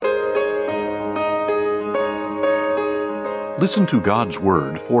Listen to God's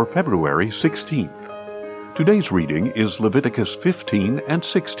Word for February 16th. Today's reading is Leviticus 15 and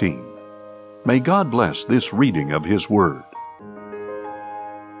 16. May God bless this reading of His Word.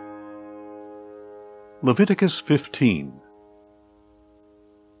 Leviticus 15.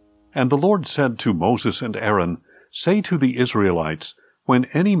 And the Lord said to Moses and Aaron, Say to the Israelites, When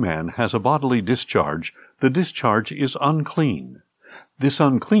any man has a bodily discharge, the discharge is unclean. This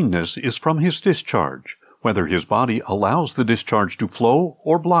uncleanness is from his discharge, whether his body allows the discharge to flow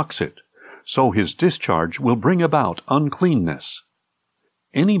or blocks it. So his discharge will bring about uncleanness.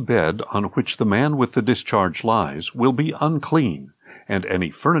 Any bed on which the man with the discharge lies will be unclean, and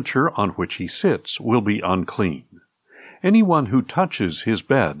any furniture on which he sits will be unclean. Anyone who touches his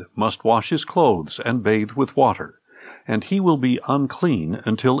bed must wash his clothes and bathe with water, and he will be unclean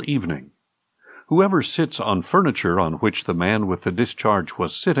until evening. Whoever sits on furniture on which the man with the discharge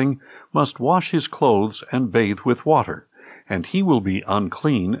was sitting must wash his clothes and bathe with water, and he will be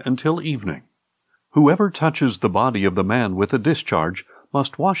unclean until evening. Whoever touches the body of the man with the discharge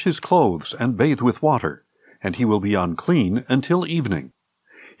must wash his clothes and bathe with water, and he will be unclean until evening.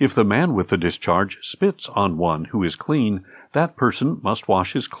 If the man with the discharge spits on one who is clean, that person must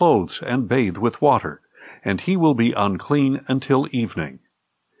wash his clothes and bathe with water, and he will be unclean until evening.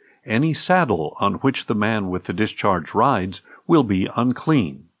 Any saddle on which the man with the discharge rides will be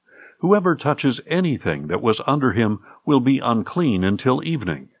unclean. Whoever touches anything that was under him will be unclean until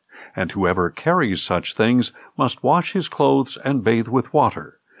evening, and whoever carries such things must wash his clothes and bathe with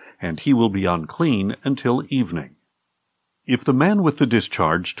water, and he will be unclean until evening. If the man with the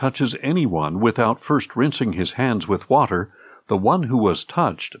discharge touches anyone without first rinsing his hands with water, the one who was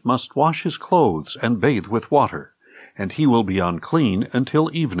touched must wash his clothes and bathe with water, and he will be unclean until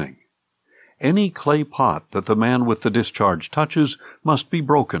evening. Any clay pot that the man with the discharge touches must be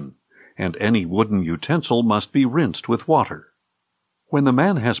broken, and any wooden utensil must be rinsed with water. When the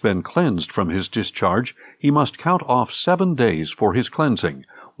man has been cleansed from his discharge, he must count off 7 days for his cleansing,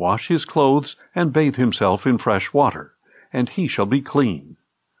 wash his clothes, and bathe himself in fresh water, and he shall be clean.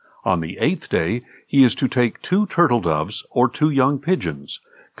 On the 8th day he is to take 2 turtle doves or 2 young pigeons,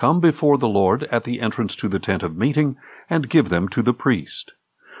 come before the Lord at the entrance to the tent of meeting, and give them to the priest.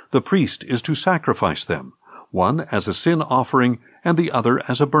 The priest is to sacrifice them, one as a sin offering and the other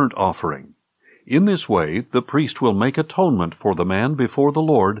as a burnt offering. In this way the priest will make atonement for the man before the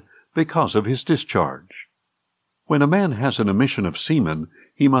Lord because of his discharge. When a man has an emission of semen,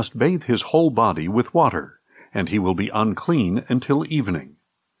 he must bathe his whole body with water, and he will be unclean until evening.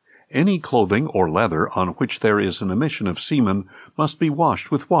 Any clothing or leather on which there is an emission of semen must be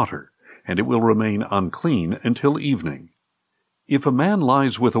washed with water, and it will remain unclean until evening. If a man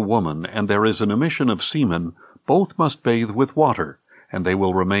lies with a woman and there is an emission of semen, both must bathe with water, and they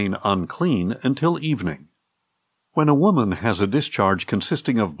will remain unclean until evening. When a woman has a discharge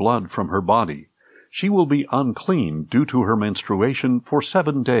consisting of blood from her body, she will be unclean due to her menstruation for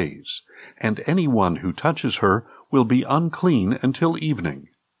 7 days, and anyone who touches her will be unclean until evening.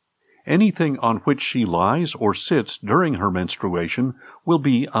 Anything on which she lies or sits during her menstruation will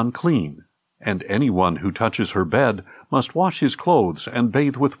be unclean, and anyone who touches her bed must wash his clothes and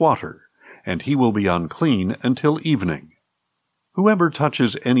bathe with water, and he will be unclean until evening. Whoever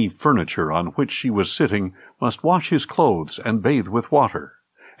touches any furniture on which she was sitting must wash his clothes and bathe with water,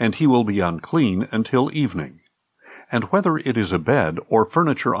 and he will be unclean until evening. And whether it is a bed or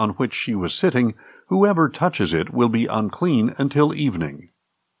furniture on which she was sitting, whoever touches it will be unclean until evening.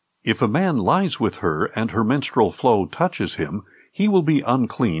 If a man lies with her and her menstrual flow touches him, he will be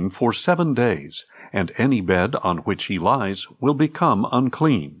unclean for 7 days, and any bed on which he lies will become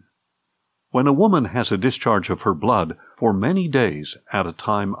unclean. When a woman has a discharge of her blood for many days at a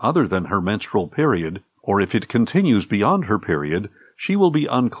time other than her menstrual period, or if it continues beyond her period, she will be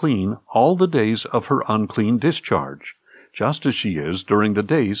unclean all the days of her unclean discharge, just as she is during the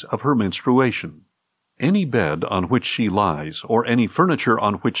days of her menstruation. Any bed on which she lies, or any furniture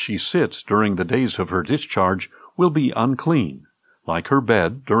on which she sits during the days of her discharge, will be unclean, like her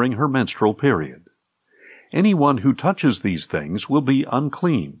bed during her menstrual period. Anyone who touches these things will be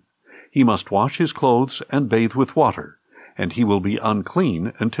unclean. He must wash his clothes and bathe with water, and he will be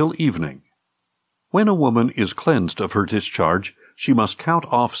unclean until evening. When a woman is cleansed of her discharge, she must count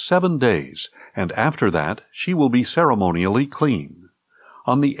off 7 days, and after that she will be ceremonially clean.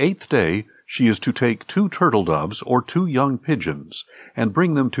 On the 8th day she is to take 2 turtle doves or 2 young pigeons, and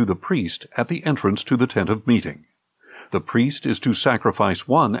bring them to the priest at the entrance to the tent of meeting. The priest is to sacrifice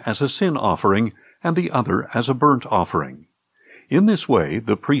one as a sin offering, and the other as a burnt offering. In this way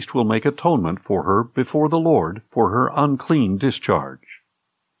the priest will make atonement for her before the Lord for her unclean discharge.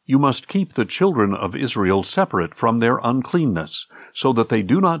 You must keep the children of Israel separate from their uncleanness, so that they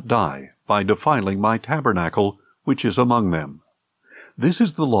do not die by defiling my tabernacle, which is among them. This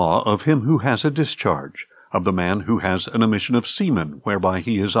is the law of him who has a discharge, of the man who has an emission of semen whereby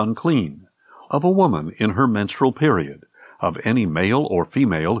he is unclean, of a woman in her menstrual period, of any male or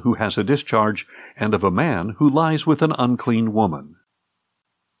female who has a discharge, and of a man who lies with an unclean woman.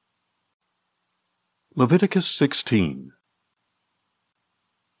 Leviticus 16.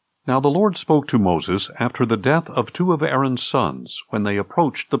 Now the Lord spoke to Moses after the death of 2 of Aaron's sons, when they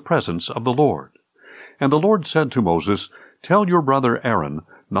approached the presence of the Lord. And the Lord said to Moses, Tell your brother Aaron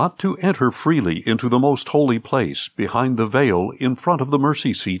not to enter freely into the most holy place behind the veil in front of the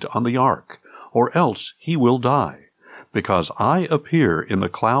mercy seat on the ark, or else he will die, because I appear in the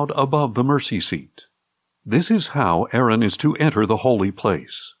cloud above the mercy seat. This is how Aaron is to enter the holy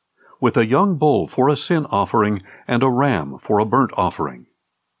place, with a young bull for a sin offering and a ram for a burnt offering.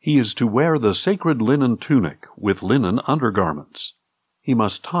 He is to wear the sacred linen tunic with linen undergarments. He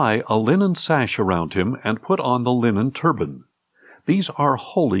must tie a linen sash around him and put on the linen turban. These are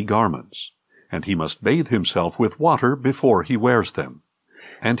holy garments, and he must bathe himself with water before he wears them.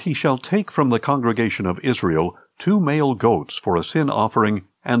 And he shall take from the congregation of Israel 2 male goats for a sin offering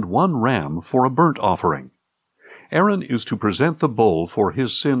and 1 ram for a burnt offering. Aaron is to present the bull for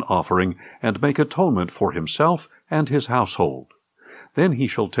his sin offering and make atonement for himself and his household. Then he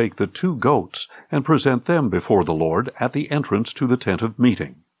shall take the 2 goats and present them before the Lord at the entrance to the tent of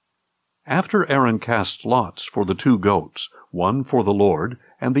meeting. After Aaron casts lots for the 2 goats, one for the Lord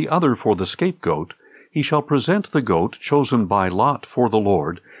and the other for the scapegoat, he shall present the goat chosen by lot for the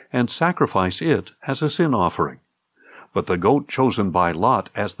Lord and sacrifice it as a sin offering. But the goat chosen by lot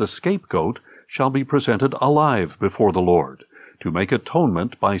as the scapegoat shall be presented alive before the Lord, to make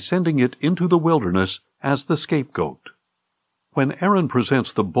atonement by sending it into the wilderness as the scapegoat. When Aaron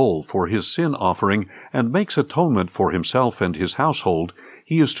presents the bull for his sin offering and makes atonement for himself and his household,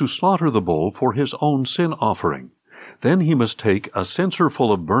 he is to slaughter the bull for his own sin offering. Then he must take a censer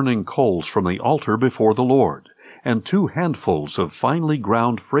full of burning coals from the altar before the Lord, and 2 handfuls of finely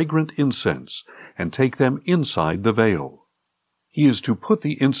ground fragrant incense, and take them inside the veil. He is to put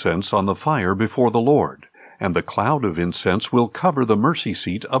the incense on the fire before the Lord, and the cloud of incense will cover the mercy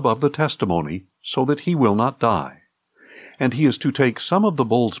seat above the testimony, so that he will not die. And he is to take some of the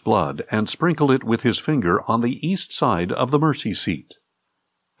bull's blood and sprinkle it with his finger on the east side of the mercy seat.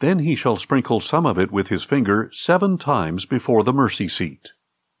 Then he shall sprinkle some of it with his finger 7 times before the mercy seat.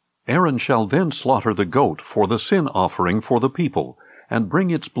 Aaron shall then slaughter the goat for the sin offering for the people, and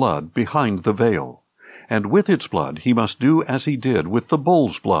bring its blood behind the veil. And with its blood he must do as he did with the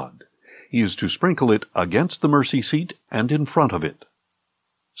bull's blood. He is to sprinkle it against the mercy seat and in front of it.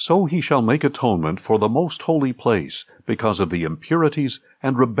 So he shall make atonement for the most holy place because of the impurities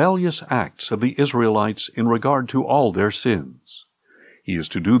and rebellious acts of the Israelites in regard to all their sins. He is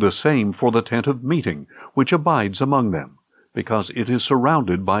to do the same for the tent of meeting, which abides among them, because it is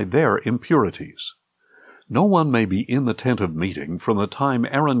surrounded by their impurities. No one may be in the tent of meeting from the time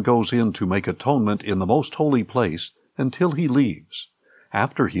Aaron goes in to make atonement in the most holy place until he leaves,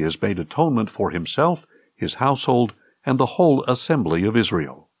 after he has made atonement for himself, his household, and the whole assembly of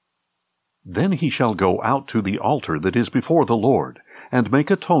Israel. Then he shall go out to the altar that is before the Lord, and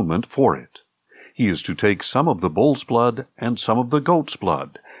make atonement for it. He is to take some of the bull's blood and some of the goat's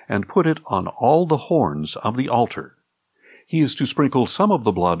blood, and put it on all the horns of the altar. He is to sprinkle some of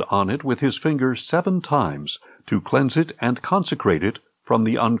the blood on it with his finger 7 times, to cleanse it and consecrate it from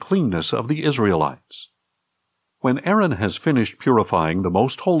the uncleanness of the Israelites. When Aaron has finished purifying the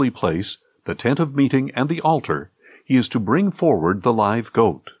most holy place, the tent of meeting and the altar, he is to bring forward the live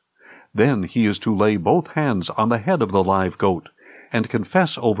goat. Then he is to lay both hands on the head of the live goat, and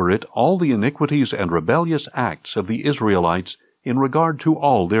confess over it all the iniquities and rebellious acts of the Israelites in regard to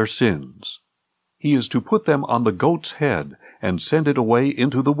all their sins. He is to put them on the goat's head, and send it away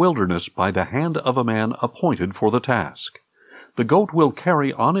into the wilderness by the hand of a man appointed for the task. The goat will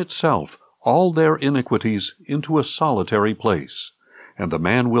carry on itself all their iniquities into a solitary place, and the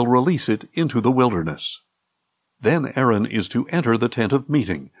man will release it into the wilderness. Then Aaron is to enter the tent of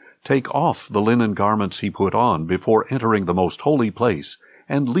meeting, take off the linen garments he put on before entering the most holy place,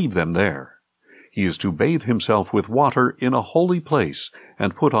 and leave them there. He is to bathe himself with water in a holy place,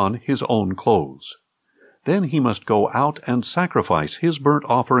 and put on his own clothes. Then he must go out and sacrifice his burnt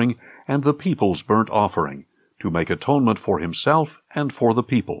offering and the people's burnt offering, to make atonement for himself and for the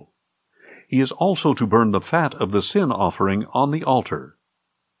people. He is also to burn the fat of the sin offering on the altar.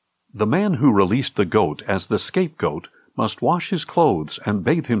 The man who released the goat as the scapegoat must wash his clothes and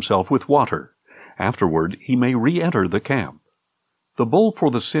bathe himself with water. Afterward he may re-enter the camp. The bull for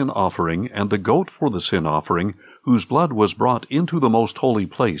the sin offering and the goat for the sin offering, whose blood was brought into the most holy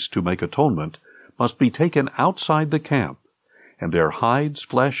place to make atonement, must be taken outside the camp, and their hides,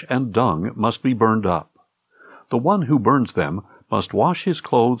 flesh, and dung must be burned up. The one who burns them must wash his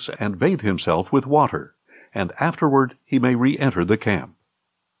clothes and bathe himself with water, and afterward he may re-enter the camp.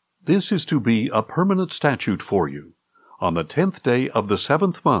 This is to be a permanent statute for you. On the 10th day of the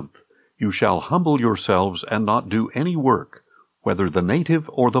 7th month you shall humble yourselves and not do any work, whether the native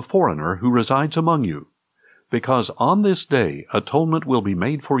or the foreigner who resides among you, because on this day atonement will be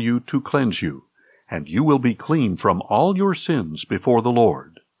made for you to cleanse you, and you will be clean from all your sins before the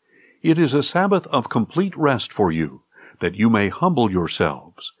Lord. It is a Sabbath of complete rest for you, that you may humble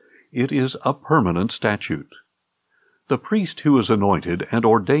yourselves. It is a permanent statute. The priest who is anointed and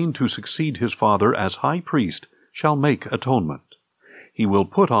ordained to succeed his father as high priest shall make atonement. He will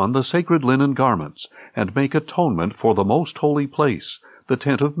put on the sacred linen garments and make atonement for the most holy place, the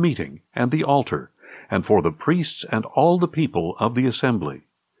tent of meeting, and the altar, and for the priests and all the people of the assembly.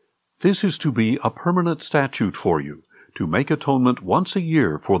 This is to be a permanent statute for you, to make atonement once a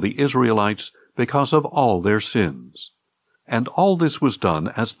year for the Israelites because of all their sins. And all this was done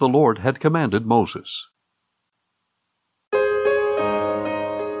as the Lord had commanded Moses.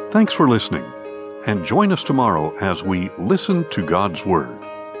 Thanks for listening, and join us tomorrow as we listen to God's Word.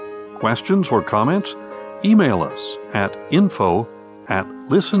 Questions or comments? Email us at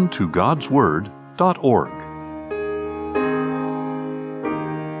info@listentogodsword.org.